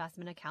accounts,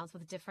 investment accounts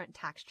with different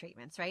tax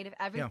treatments, right? If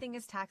everything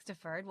is tax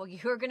deferred, well,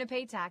 you're going to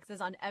pay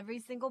taxes on every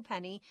single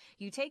penny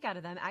you take out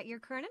of them at your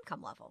current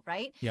income level,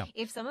 right? Yeah.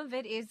 If some of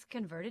it is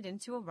converted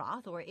into a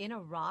Roth or in a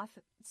Roth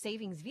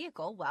savings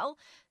vehicle, well,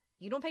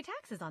 you don't pay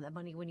taxes on that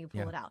money when you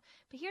pull it out.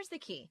 But here's the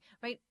key,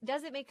 right?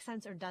 Does it make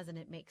sense or doesn't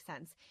it make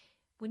sense?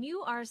 When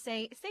you are,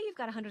 say you've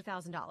got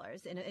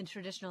 $100,000 in a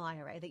traditional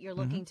IRA that you're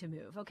looking to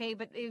move, okay?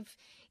 But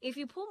if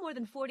you pull more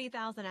than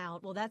 $40,000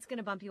 out, well, that's going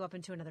to bump you up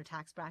into another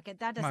tax bracket.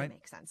 That doesn't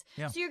make sense.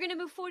 Yeah. So you're going to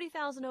move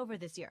 $40,000 over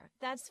this year.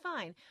 That's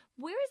fine.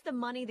 Where is the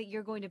money that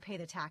you're going to pay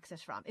the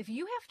taxes from? If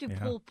you have to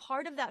pull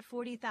part of that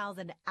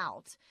 $40,000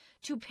 out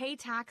to pay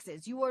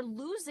taxes, you are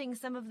losing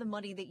some of the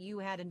money that you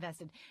had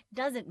invested.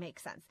 Doesn't make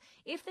sense.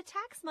 If the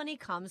tax money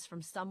comes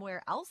from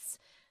somewhere else,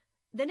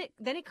 then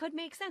it could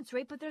make sense,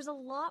 right? But there's a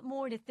lot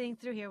more to think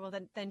through here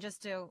than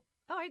just to,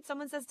 all right,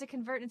 someone says to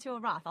convert into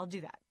a Roth, I'll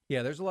do that.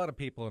 Yeah, there's a lot of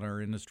people in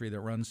our industry that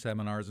run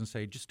seminars and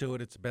say, just do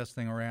it. It's the best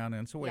thing around,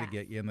 and it's a way to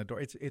get you in the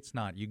door. It's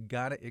not. You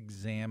got to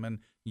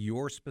examine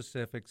your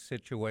specific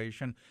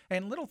situation.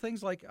 And little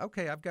things like,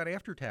 okay, I've got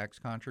after-tax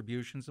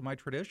contributions in my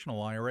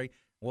traditional IRA.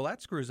 Well,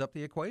 that screws up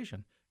the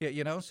equation.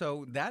 Yeah,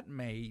 so that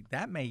may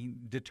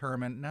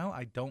determine, no,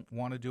 I don't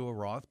want to do a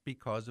Roth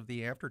because of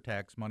the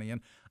after-tax money.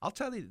 And I'll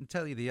tell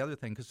you the other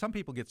thing, because some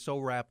people get so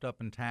wrapped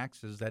up in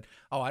taxes that,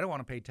 I don't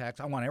want to pay tax.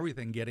 I want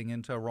everything getting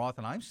into a Roth.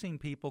 And I've seen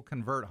people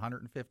convert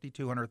 $150,000,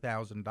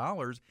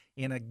 $200,000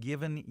 in a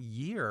given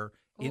year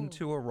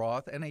into a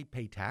Roth, and they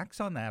pay tax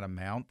on that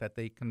amount that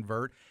they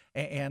convert.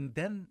 And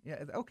then,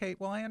 okay,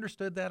 well, I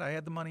understood that. I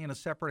had the money in a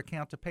separate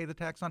account to pay the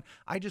tax on.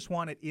 I just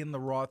want it in the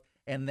Roth.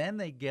 and then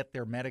they get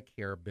their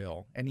Medicare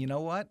bill. And you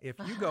know what? If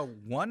you go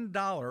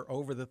 $1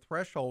 over the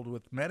threshold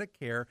with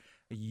Medicare,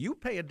 you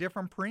pay a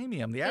different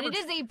premium. The average,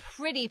 and it is a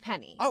pretty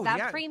penny. Oh, that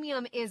yeah.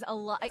 premium is a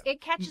lot. It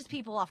catches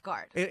people off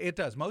guard. It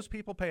does. Most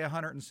people pay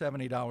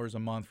 $170 a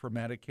month for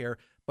Medicare.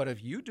 But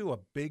if you do a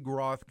big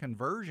Roth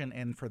conversion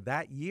and for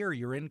that year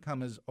your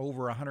income is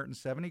over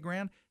 170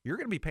 grand, you're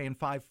going to be paying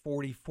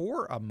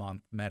 $544 a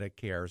month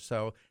Medicare.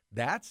 So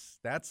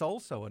that's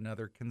also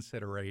another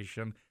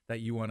consideration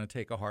that you want to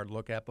take a hard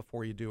look at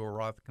before you do a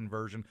Roth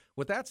conversion.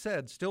 With that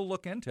said, still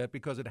look into it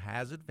because it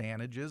has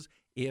advantages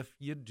if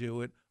you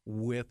do it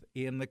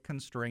within the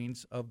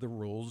constraints of the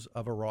rules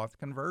of a Roth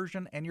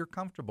conversion and you're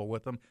comfortable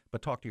with them.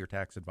 But talk to your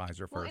tax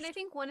advisor first. Well, and I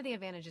think one of the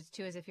advantages,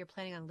 too, is if you're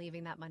planning on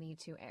leaving that money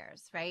to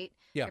heirs, right?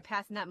 Yeah. You're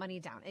passing that money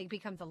down. It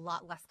becomes a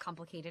lot less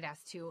complicated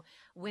as to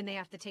when they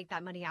have to take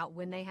that money out,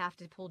 when they have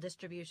to pull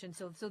distribution.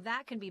 So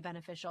that can be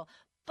beneficial.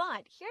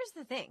 But here's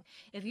the thing.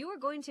 If you were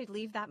going to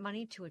leave that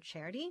money to a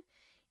charity,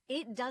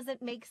 it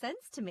doesn't make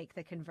sense to make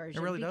the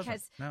conversion It really because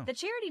doesn't. No. the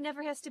charity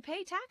never has to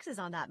pay taxes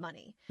on that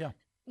money. Yeah.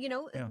 You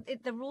know, Yeah.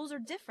 the rules are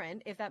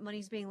different if that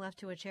money's being left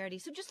to a charity.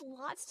 So just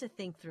lots to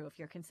think through if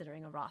you're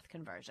considering a Roth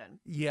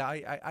conversion. Yeah,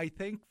 I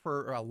think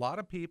for a lot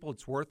of people,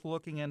 it's worth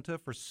looking into.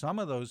 For some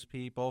of those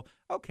people,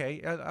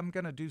 okay, I'm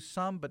going to do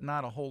some, but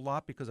not a whole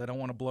lot because I don't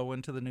want to blow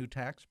into the new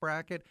tax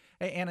bracket.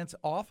 And it's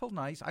awful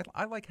nice.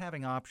 I like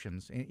having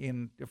options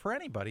in for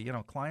anybody,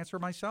 clients or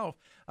myself,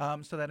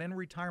 so that in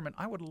retirement,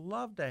 I would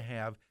love to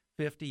have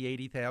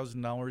 $50,000,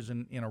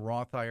 $80,000 in a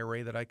Roth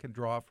IRA that I could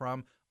draw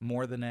from,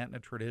 more than that in a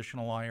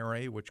traditional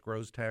IRA, which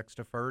grows tax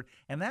deferred.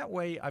 And that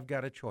way I've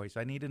got a choice.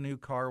 I need a new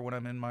car when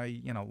I'm in my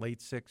late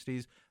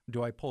 60s.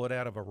 Do I pull it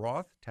out of a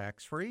Roth,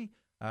 tax-free?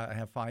 I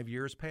have 5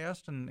 years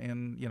passed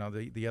and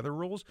the other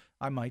rules,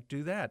 I might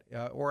do that.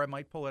 Or I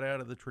might pull it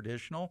out of the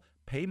traditional,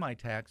 pay my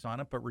tax on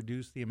it, but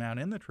reduce the amount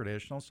in the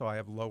traditional so I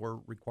have lower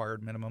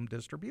required minimum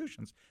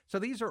distributions. So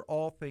these are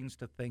all things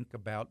to think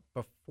about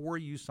before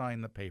you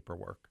sign the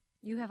paperwork.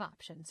 You have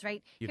options,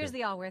 right? You Here's do.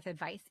 the all-worth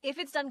advice. If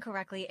it's done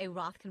correctly, a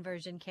Roth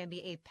conversion can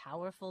be a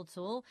powerful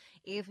tool.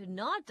 If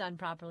not done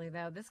properly,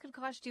 though, this could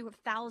cost you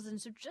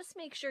thousands, so just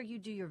make sure you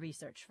do your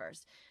research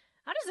first.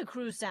 How does a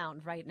cruise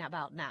sound right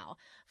about now?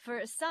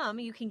 For some,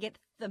 you can get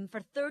them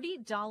for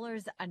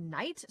 $30 a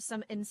night.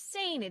 Some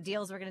insane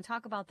deals. We're going to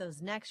talk about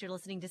those next. You're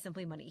listening to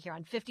Simply Money here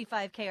on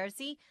 55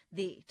 KRC,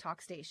 the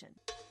talk station.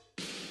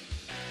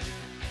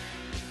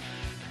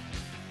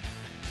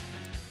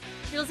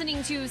 You're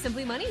listening to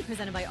Simply Money,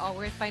 presented by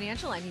Allworth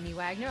Financial. I'm Amy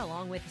Wagner,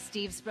 along with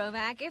Steve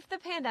Sprovak. If the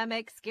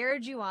pandemic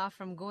scared you off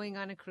from going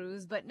on a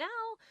cruise, but now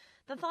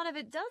the thought of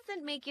it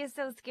doesn't make you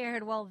so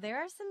scared, well, there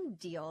are some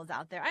deals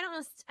out there. I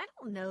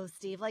don't know,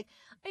 Steve. Like,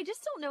 I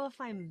just don't know if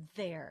I'm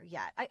there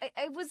yet. I've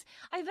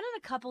been on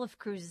a couple of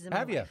cruises in my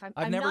Have you? life.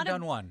 I've never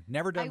done one.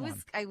 Never done one.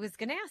 I was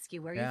going to ask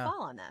you where Yeah. you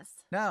fall on this.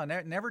 No,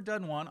 never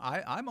done one.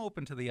 I'm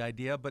open to the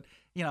idea, but,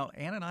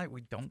 Ann and I,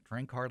 we don't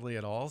drink hardly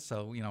at all.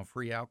 So,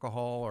 free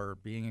alcohol or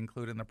being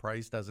included in the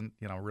price doesn't,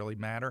 really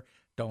matter.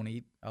 Don't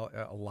eat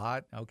a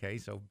lot. Okay,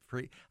 so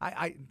free.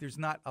 There's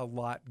not a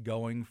lot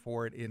going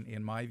for it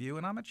in my view,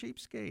 and I'm a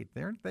cheapskate.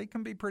 They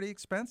can be pretty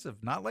expensive.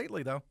 Not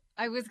lately, though.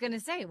 I was going to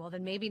say, well,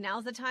 then maybe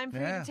now's the time for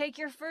you to take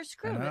your first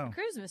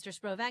cruise, Mr.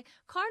 Sprovak.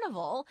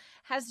 Carnival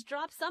has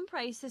dropped some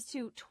prices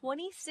to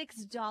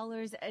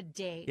 $26 a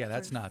day. Yeah,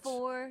 that's for nuts.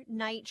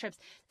 4-night trips.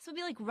 This will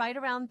be like right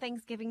around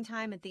Thanksgiving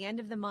time at the end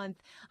of the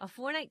month. A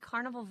 4-night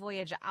Carnival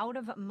voyage out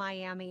of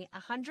Miami,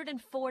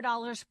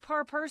 $104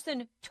 per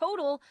person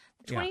total.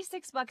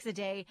 $26 a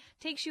day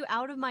takes you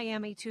out of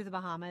Miami to the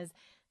Bahamas.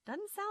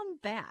 Doesn't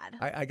sound bad.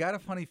 I got a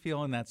funny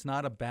feeling that's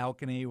not a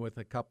balcony with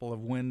a couple of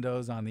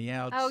windows on the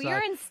outside. Oh,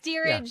 you're in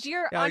steerage. Yeah.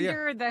 You're Yeah,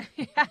 under the...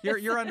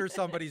 You're under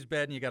somebody's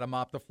bed and you got to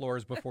mop the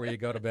floors before you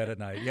go to bed at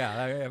night.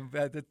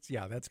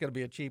 That's going to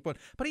be a cheap one.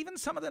 But even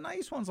some of the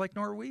nice ones like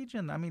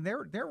Norwegian, I mean,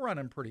 they're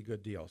running pretty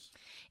good deals.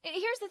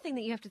 Here's the thing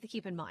that you have to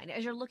keep in mind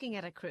as you're looking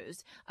at a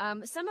cruise.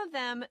 Some of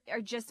them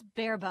are just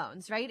bare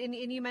bones, right? And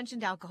you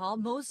mentioned alcohol.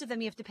 Most of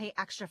them you have to pay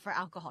extra for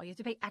alcohol. You have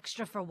to pay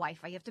extra for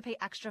Wi-Fi. You have to pay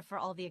extra for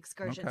all the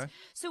excursions. Okay.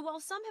 So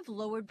while some have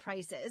lowered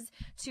prices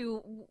to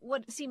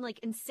what seem like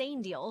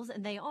insane deals,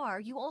 and they are,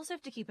 you also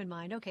have to keep in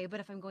mind, okay,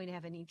 but if I'm going to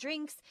have any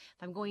drinks,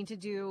 if I'm going to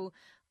do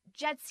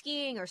jet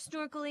skiing or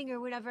snorkeling or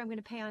whatever, I'm going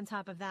to pay on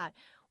top of that.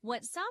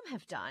 What some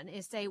have done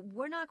is say,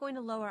 we're not going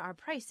to lower our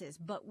prices,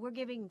 but we're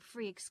giving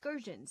free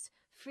excursions,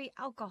 free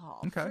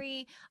alcohol,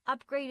 free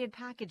upgraded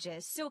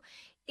packages. So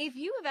if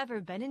you have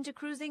ever been into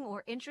cruising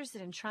or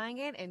interested in trying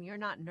it and you're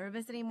not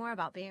nervous anymore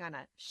about being on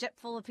a ship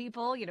full of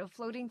people,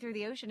 floating through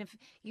the ocean, if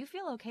you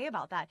feel okay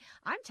about that,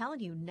 I'm telling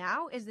you,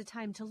 now is the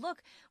time to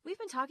look. We've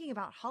been talking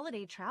about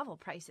holiday travel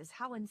prices,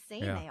 how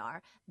insane they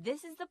are.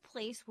 This is the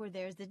place where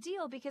there's the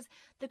deal because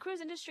the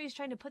cruise industry is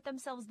trying to put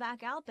themselves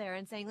back out there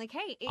and saying like,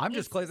 hey, I'm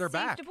just glad they're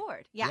back. To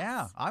board. Yes.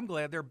 Yeah, I'm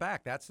glad they're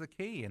back. That's the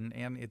key. And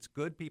it's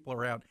good people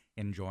are out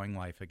enjoying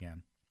life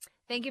again.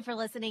 Thank you for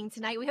listening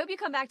tonight. We hope you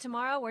come back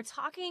tomorrow. We're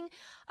talking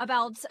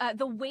about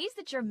the ways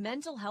that your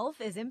mental health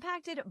is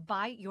impacted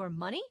by your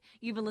money.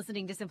 You've been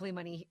listening to Simply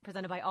Money,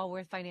 presented by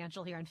Allworth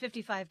Financial here on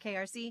 55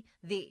 KRC,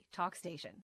 the talk station.